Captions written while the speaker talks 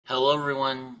Hello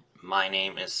everyone, my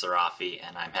name is Sarafi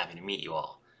and I'm happy to meet you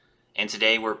all. And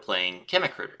today we're playing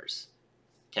Chemicritters.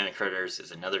 Chemicritters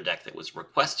is another deck that was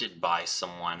requested by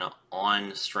someone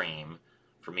on stream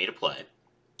for me to play.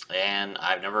 And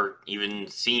I've never even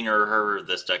seen or heard of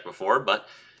this deck before, but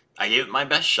I gave it my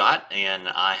best shot and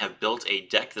I have built a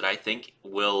deck that I think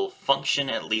will function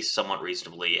at least somewhat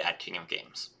reasonably at King of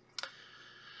Games.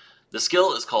 The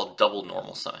skill is called Double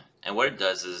Normal Summon, and what it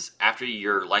does is after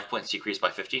your life points decrease by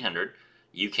 1500,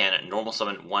 you can normal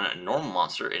summon one normal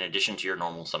monster in addition to your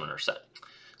normal summoner set.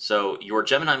 So your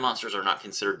Gemini monsters are not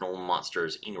considered normal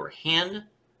monsters in your hand,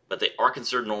 but they are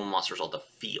considered normal monsters on the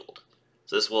field.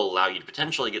 So this will allow you to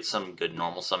potentially get some good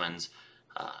normal summons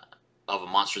of a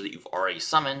monster that you've already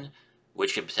summoned,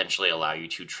 which could potentially allow you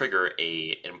to trigger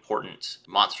an important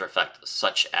monster effect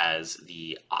such as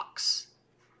the Ox.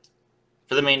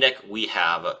 For the main deck, we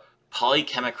have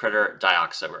Chemicritter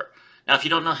Dioxogre. Now, if you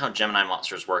don't know how Gemini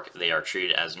monsters work, they are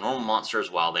treated as normal monsters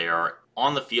while they are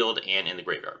on the field and in the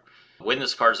graveyard. When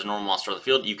this card is a normal monster on the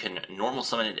field, you can normal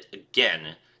summon it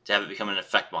again to have it become an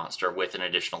effect monster with an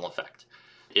additional effect.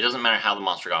 It doesn't matter how the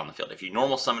monster got on the field. If you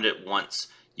normal summoned it once,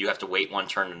 you have to wait one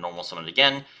turn to normal summon it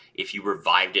again. If you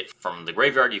revived it from the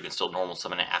graveyard, you can still normal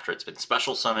summon it after it's been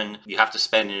special summoned. You have to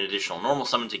spend an additional normal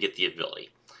summon to get the ability.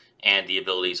 And the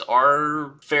abilities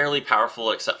are fairly powerful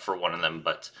except for one of them,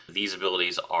 but these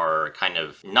abilities are kind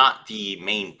of not the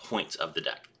main point of the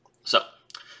deck. So,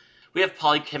 we have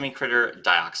Chemicritter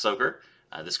Dioxogre.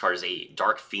 This card is a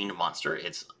Dark Fiend monster.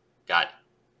 It's got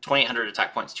 2800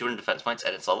 attack points, 200 defense points,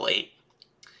 and it's level 8.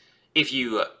 If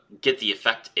you get the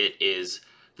effect, it is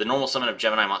the normal summon of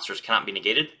Gemini monsters cannot be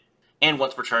negated, and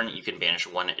once per turn you can banish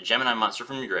one Gemini monster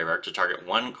from your graveyard to target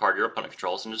one card your opponent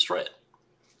controls and destroy it.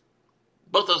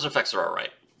 Both those effects are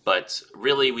alright, but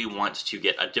really we want to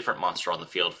get a different monster on the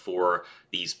field for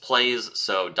these plays,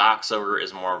 so Dioxogre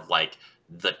is more of like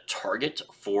the target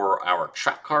for our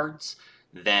trap cards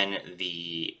than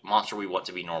the monster we want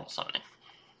to be normal summoning.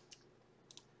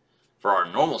 For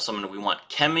our normal summon, we want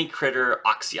Chemicritter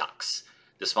Oxyox.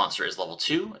 This monster is level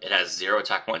 2, it has 0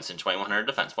 attack points and 2100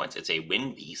 defense points, it's a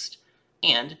wind beast,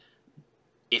 and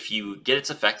if you get its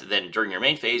effect, then during your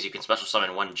main phase, you can special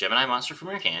summon one Gemini monster from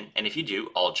your hand, and if you do,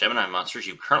 all Gemini monsters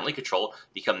you currently control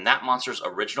become that monster's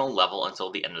original level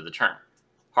until the end of the turn.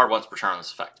 Hard once per turn on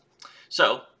this effect.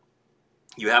 So,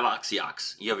 you have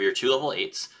Oxyox, you have your 2 level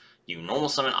 8s, you normal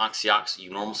summon Oxyox, you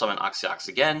normal summon Oxyox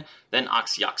again, then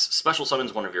Oxyox special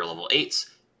summons one of your level 8s,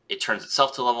 it turns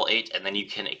itself to level 8, and then you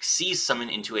can Xyz summon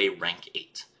into a rank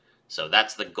 8. So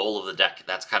that's the goal of the deck,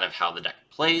 that's kind of how the deck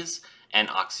plays, and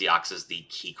Oxyox is the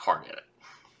key card in it.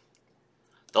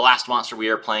 The last monster we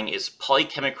are playing is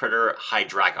Chemicritter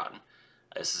Hydreigon.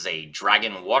 This is a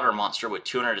dragon water monster with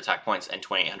 200 attack points and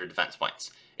 2800 defense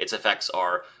points. Its effects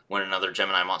are when another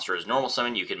Gemini monster is normal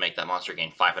summoned, you can make that monster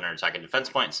gain 500 attack and defense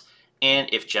points, and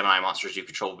if Gemini monsters you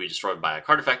control will be destroyed by a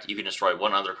card effect, you can destroy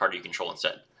one other card you control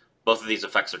instead. Both of these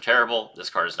effects are terrible, this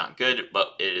card is not good,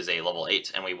 but it is a level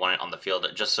 8 and we want it on the field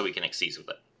just so we can Xyz with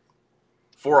it.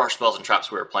 For our spells and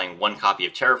traps, we are playing one copy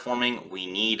of Terraforming. We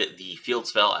need the field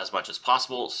spell as much as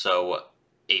possible, so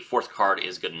a 4th card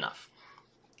is good enough.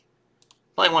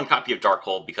 Playing one copy of Dark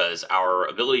Hole because our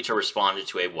ability to respond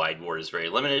to a wide ward is very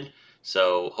limited,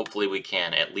 so hopefully we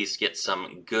can at least get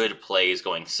some good plays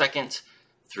going second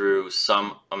through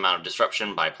some amount of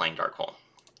disruption by playing Dark Hole.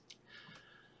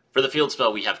 For the field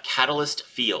spell, we have Catalyst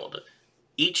Field.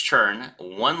 Each turn,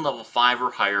 one level 5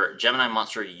 or higher Gemini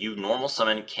monster you normal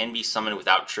summon can be summoned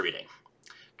without tributing.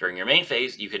 During your main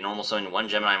phase, you can normal summon one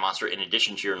Gemini monster in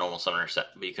addition to your normal summoner set,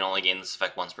 but you can only gain this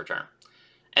effect once per turn.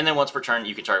 And then once per turn,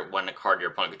 you can target one card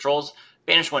your opponent controls,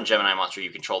 banish one Gemini monster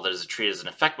you control that is treated as an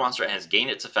effect monster and has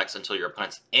gained its effects until your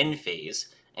opponent's end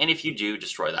phase, and if you do,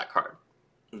 destroy that card.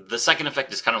 The second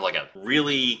effect is kind of like a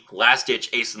really last-ditch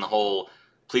ace in the hole,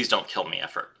 please don't kill me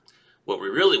effort. What we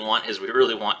really want is we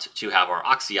really want to have our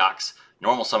Oxyox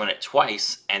normal summon it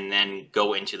twice and then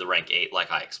go into the rank 8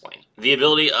 like I explained. The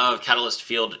ability of Catalyst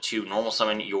Field to normal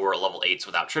summon your level 8s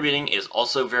without tributing is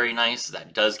also very nice.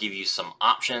 That does give you some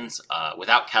options.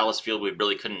 Without Catalyst Field we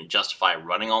really couldn't justify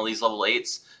running all these level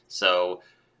 8s, so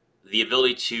the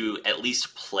ability to at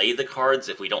least play the cards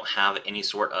if we don't have any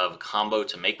sort of combo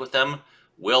to make with them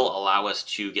will allow us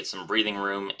to get some breathing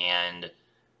room and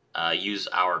use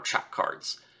our trap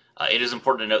cards. It is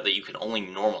important to note that you can only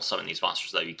normal summon these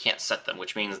monsters, though you can't set them,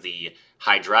 which means the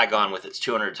Hydreigon with its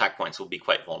 200 attack points will be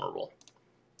quite vulnerable.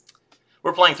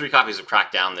 We're playing 3 copies of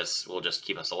Crackdown. This will just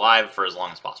keep us alive for as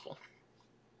long as possible.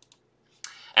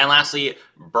 And lastly,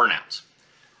 Burnout.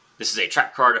 This is a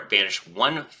trap card. Banish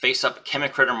one face-up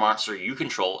Chemicritter monster you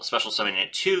control, special summoning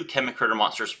 2 Chemicritter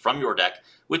monsters from your deck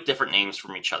with different names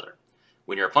from each other.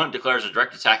 When your opponent declares a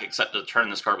direct attack except the turn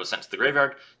this card was sent to the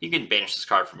graveyard, you can banish this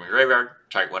card from your graveyard,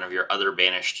 target one of your other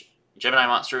banished Gemini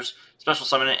monsters, special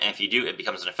summon it, and if you do, it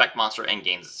becomes an effect monster and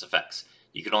gains its effects.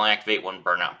 You can only activate one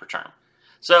burnout per turn.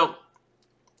 So,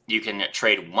 you can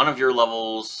trade one of your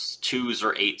levels 2s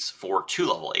or 8s for 2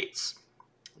 level 8s.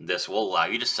 This will allow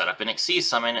you to set up an Xyz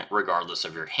summon regardless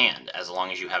of your hand, as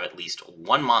long as you have at least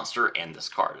one monster and this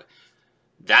card.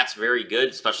 That's very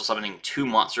good. Special summoning 2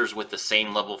 monsters with the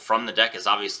same level from the deck is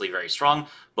obviously very strong.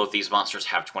 Both these monsters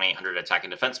have 2800 attack and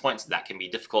defense points. That can be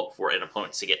difficult for an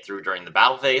opponent to get through during the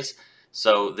battle phase.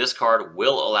 So this card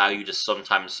will allow you to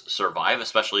sometimes survive,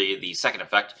 especially the second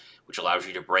effect, which allows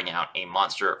you to bring out a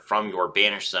monster from your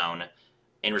banish zone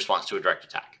in response to a direct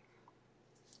attack.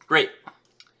 Great.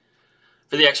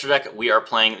 For the extra deck, we are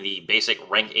playing the basic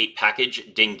rank 8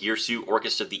 package, Dingirsu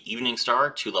Orchestra of the Evening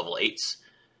Star, 2 level 8s.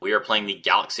 We are playing the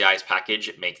Galaxy Eyes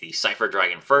package, make the Cypher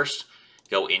Dragon first,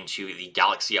 go into the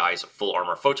Galaxy Eyes Full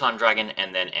Armor Photon Dragon,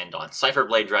 and then end on Cypher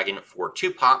Blade Dragon for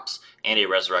 2 pops and a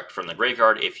Resurrect from the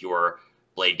graveyard. If your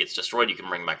blade gets destroyed, you can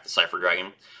bring back the Cypher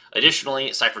Dragon.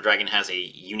 Additionally, Cypher Dragon has a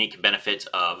unique benefit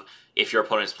of, if your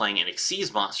opponent is playing an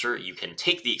Xyz monster, you can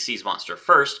take the Xyz monster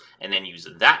first, and then use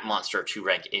that monster to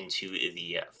rank into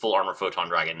the Full Armor Photon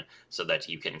Dragon, so that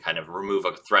you can kind of remove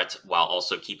a threat while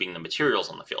also keeping the materials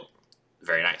on the field.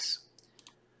 Very nice.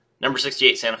 Number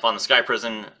 68, Santa Fe on the Sky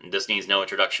Prison. This needs no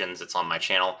introductions. It's on my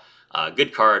channel.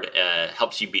 Good card.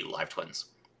 Helps you beat Live Twins.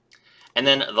 And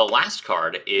then the last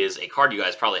card is a card you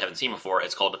guys probably haven't seen before.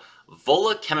 It's called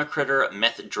Vola Chemicritter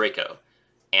Meth Draco.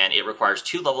 And it requires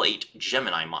 2 level 8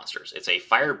 Gemini monsters. It's a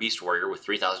Fire Beast Warrior with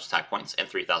 3000 attack points and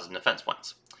 3000 defense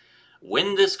points.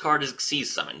 When this card is Xyz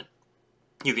summoned,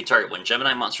 you can target one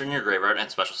Gemini monster in your graveyard and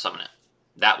special summon it.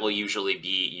 That will usually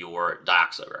be your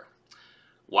Dioxogre.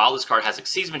 While this card has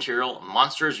Xyz material,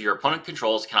 monsters your opponent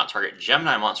controls cannot target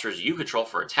Gemini monsters you control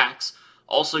for attacks.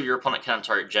 Also, your opponent cannot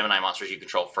target Gemini monsters you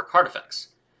control for card effects.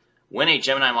 When a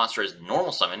Gemini monster is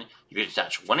normal summoned, you can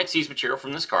detach one Xyz material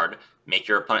from this card, make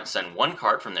your opponent send one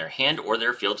card from their hand or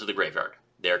their field to the graveyard.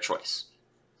 Their choice.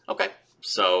 Okay,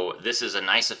 so this is a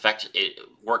nice effect. It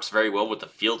works very well with the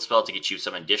field spell to get you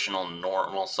some additional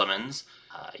normal summons.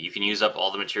 You can use up all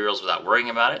the materials without worrying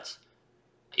about it.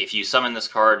 If you summon this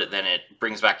card, then it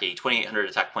brings back a 2800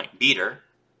 attack point beater,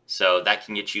 so that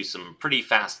can get you some pretty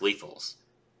fast lethals.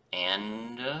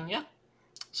 And yeah,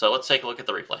 so let's take a look at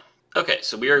the replay. Okay,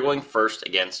 so we are going first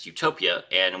against Utopia,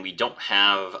 and we don't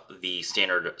have the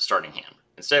standard starting hand.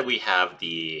 Instead, we have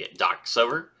the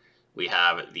Dioxogre, we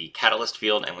have the Catalyst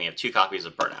field, and we have 2 copies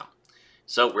of Burnout.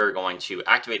 So we're going to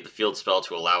activate the field spell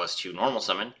to allow us to normal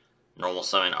summon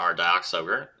our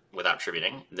Dioxogre without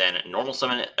tributing, then normal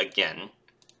summon it again.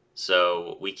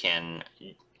 So we can,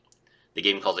 the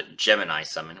game calls it Gemini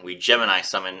Summon. We Gemini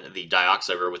Summon the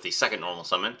Dioxogre with the second normal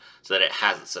summon so that it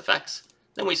has its effects.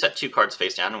 Then we set 2 cards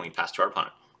face down and we pass to our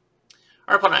opponent.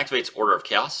 Our opponent activates Order of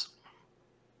Chaos.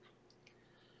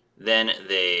 Then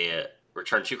they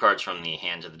return 2 cards from the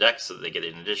hand to the deck so that they get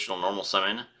an additional normal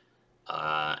summon.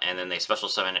 And then they special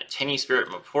summon Tiny Spirit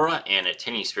Mapura and a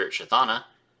Tiny Spirit Shathana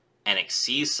and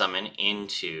Xyz summon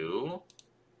into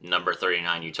number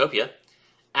 39 Utopia.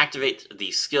 Activate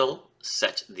the skill,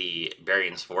 set the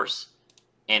Barion's Force,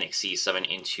 and Xyz summon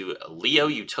into Leo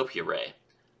Utopia Ray.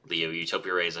 Leo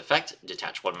Utopia Ray's effect,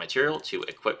 detach 1 material to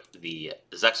equip the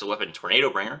Zexa Weapon Tornado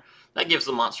Bringer. That gives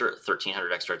the monster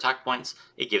 1300 extra attack points.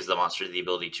 It gives the monster the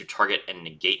ability to target and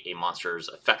negate a monster's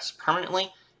effects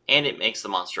permanently, and it makes the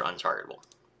monster untargetable.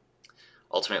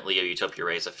 Ultimate Leo Utopia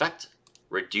Ray's effect,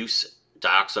 reduce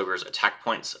Dioxogre's attack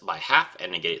points by half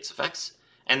and negate its effects,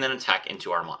 and then attack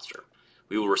into our monster.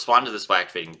 We will respond to this by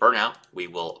activating Burnout. We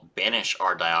will banish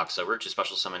our Dioxogre to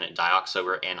special summon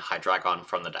Dioxogre and Hydreigon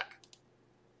from the deck.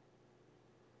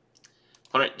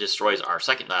 Opponent destroys our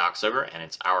second Dioxogre, and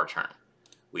it's our turn.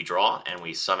 We draw, and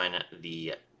we summon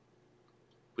the...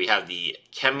 We have the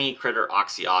Chemicritter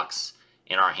Oxyox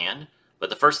in our hand, but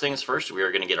the first things first, we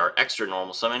are going to get our extra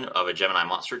normal summon of a Gemini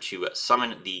monster to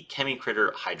summon the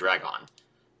Chemicritter Hydreigon.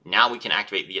 Now we can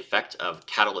activate the effect of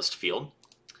Catalyst Field.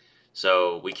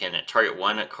 So we can target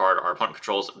 1 card our opponent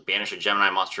controls, banish a Gemini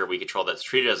monster we control that's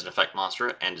treated as an effect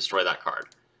monster, and destroy that card.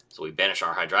 So we banish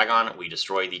our Hydreigon, we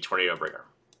destroy the Tornado Bringer.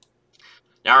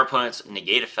 Now our opponent's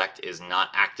negate effect is not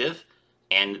active,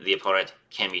 and the opponent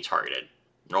can be targeted.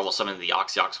 Normal summon the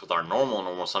Oxyox with our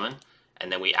normal summon,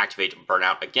 and then we activate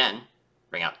Burnout again,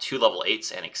 bring out 2 level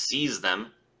 8s, and Xyz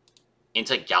them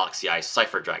into Galaxy Eyes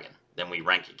Cypher Dragon. Then we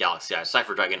rank Galaxy Eyes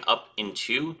Cypher Dragon up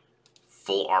into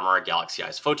Full Armor Galaxy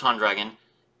Eyes Photon Dragon,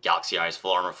 Galaxy Eyes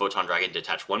Full Armor Photon Dragon,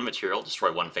 detach 1 material,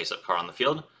 destroy 1 face-up card on the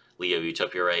field, Leo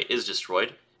Utopia Ray is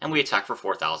destroyed, and we attack for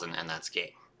 4,000, and that's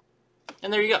game.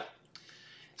 And there you go.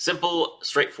 Simple,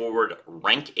 straightforward,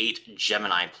 rank 8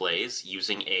 Gemini plays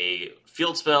using a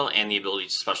field spell and the ability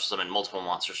to special summon multiple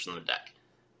monsters from the deck.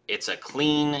 It's a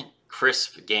clean,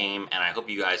 crisp game, and I hope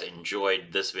you guys enjoyed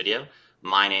this video.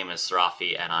 My name is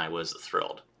Sarafi, and I was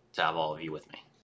thrilled to have all of you with me.